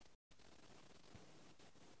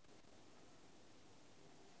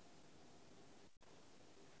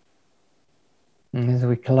And as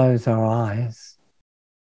we close our eyes,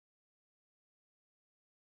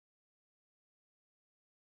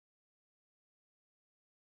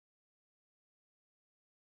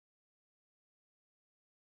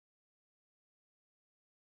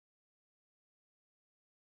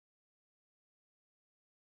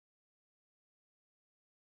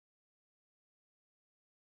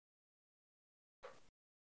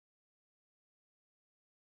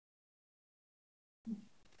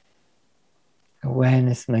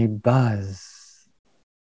 awareness may buzz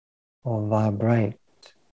or vibrate.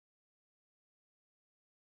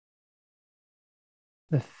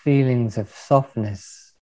 The feelings of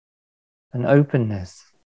softness and openness,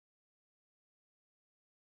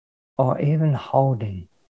 or even holding,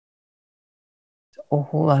 it's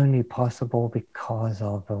all only possible because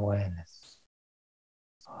of awareness,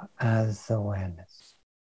 or as awareness.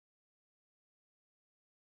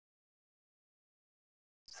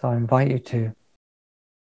 So I invite you to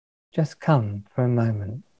just come for a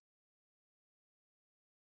moment.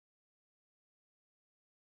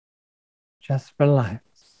 Just relax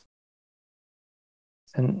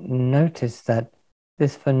and notice that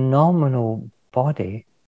this phenomenal body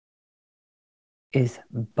is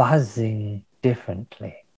buzzing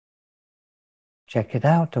differently. Check it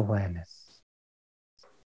out, awareness.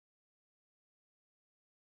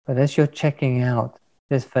 But as you're checking out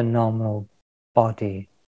this phenomenal body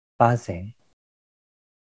buzzing,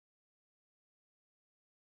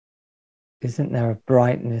 isn't there a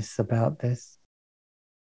brightness about this?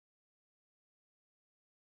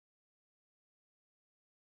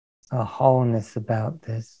 A wholeness about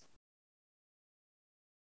this?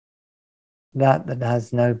 That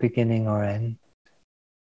has no beginning or end?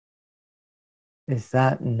 Is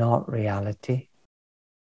that not reality?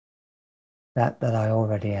 That I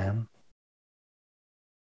already am?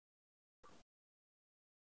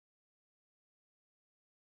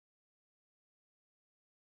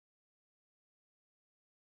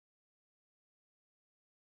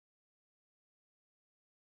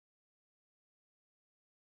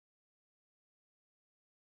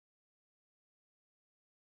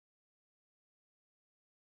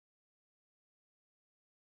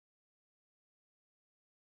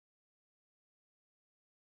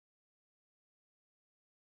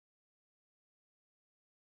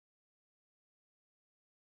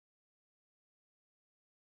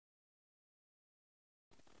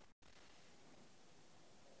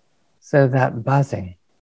 So that buzzing,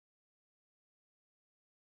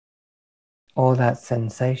 or that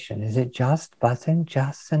sensation, is it just buzzing,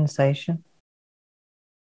 just sensation?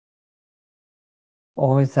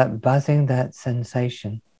 Or is that buzzing, that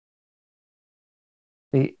sensation,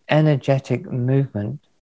 the energetic movement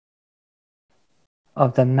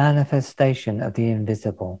of the manifestation of the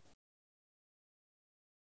invisible?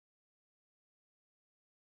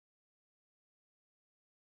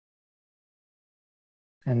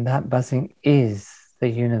 And that buzzing is the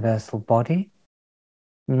universal body,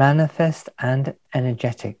 manifest and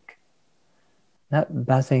energetic. That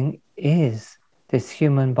buzzing is this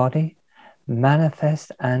human body,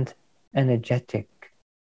 manifest and energetic.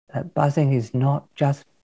 That buzzing is not just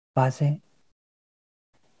buzzing,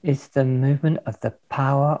 it's the movement of the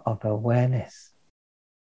power of awareness,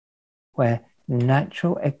 where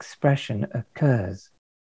natural expression occurs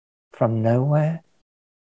from nowhere,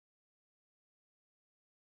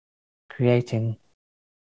 creating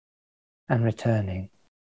and returning,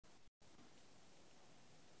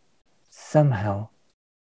 somehow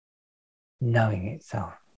knowing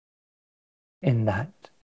itself in that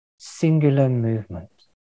singular movement.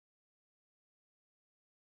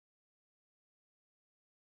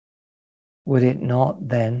 Would it not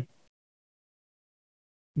then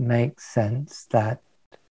make sense that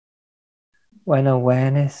when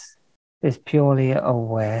awareness is purely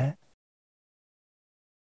aware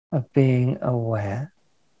of being aware,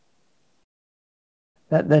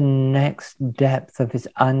 that the next depth of its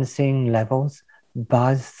unseen levels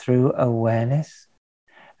buzz through awareness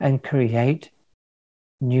and create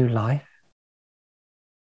new life?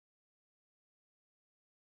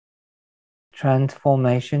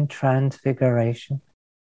 Transformation, transfiguration.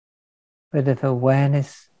 But if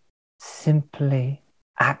awareness simply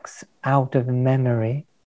acts out of memory,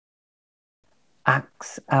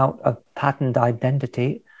 acts out of patterned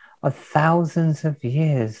identity of thousands of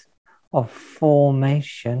years of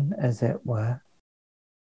formation, as it were,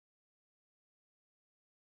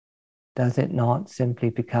 does it not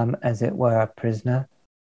simply become, as it were, a prisoner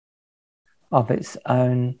of its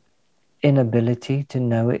own inability to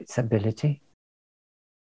know its ability?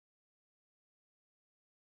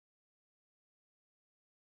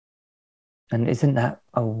 And isn't that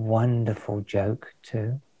a wonderful joke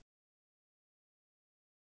too?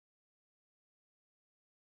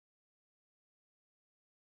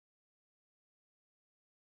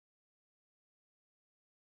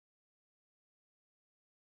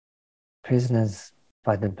 Prisoners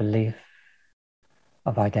by the belief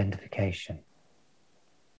of identification.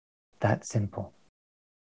 That simple.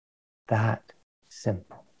 That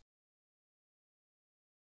simple.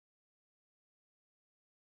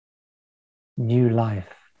 New life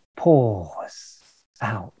pours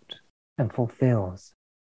out and fulfills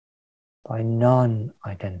by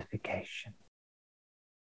non-identification.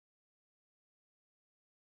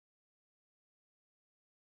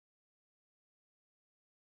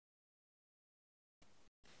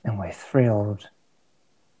 And we're thrilled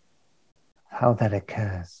how that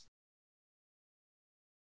occurs.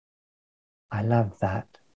 I love that.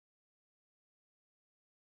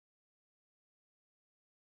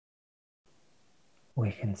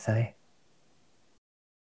 We can say.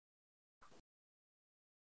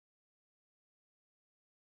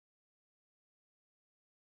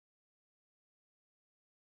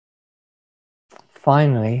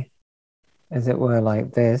 Finally, as it were,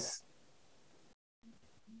 like this,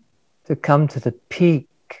 to come to the peak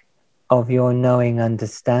of your knowing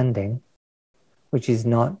understanding, which is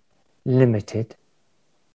not limited,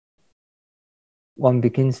 one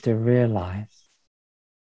begins to realize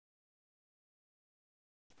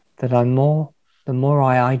that the more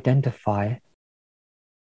I identify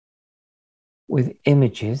with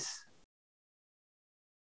images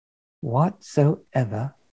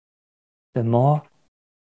whatsoever, the more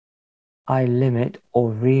I limit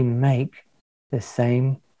or remake the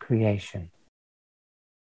same creation.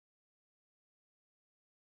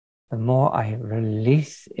 The more I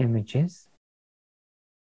release images,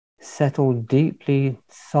 settle deeply,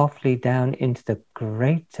 softly down into the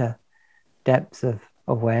greater depths of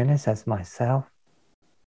awareness as myself,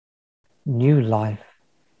 new life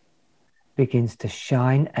begins to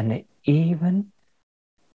shine, and it even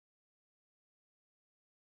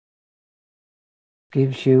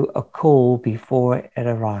gives you a call before it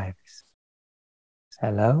arrives.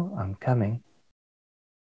 Hello, I'm coming.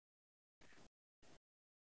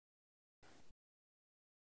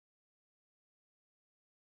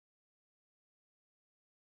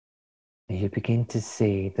 You begin to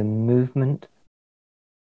see the movement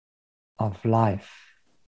of life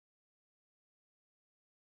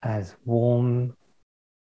as warm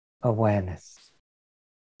awareness.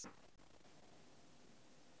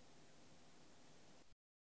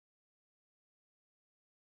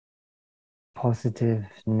 Positive,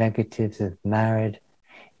 negatives are married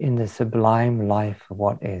in the sublime life of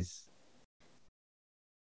what is.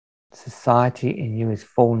 Society in you is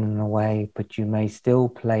fallen away, but you may still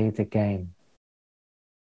play the game.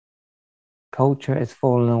 Culture has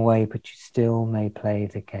fallen away, but you still may play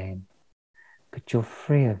the game. But you're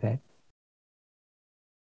free of it.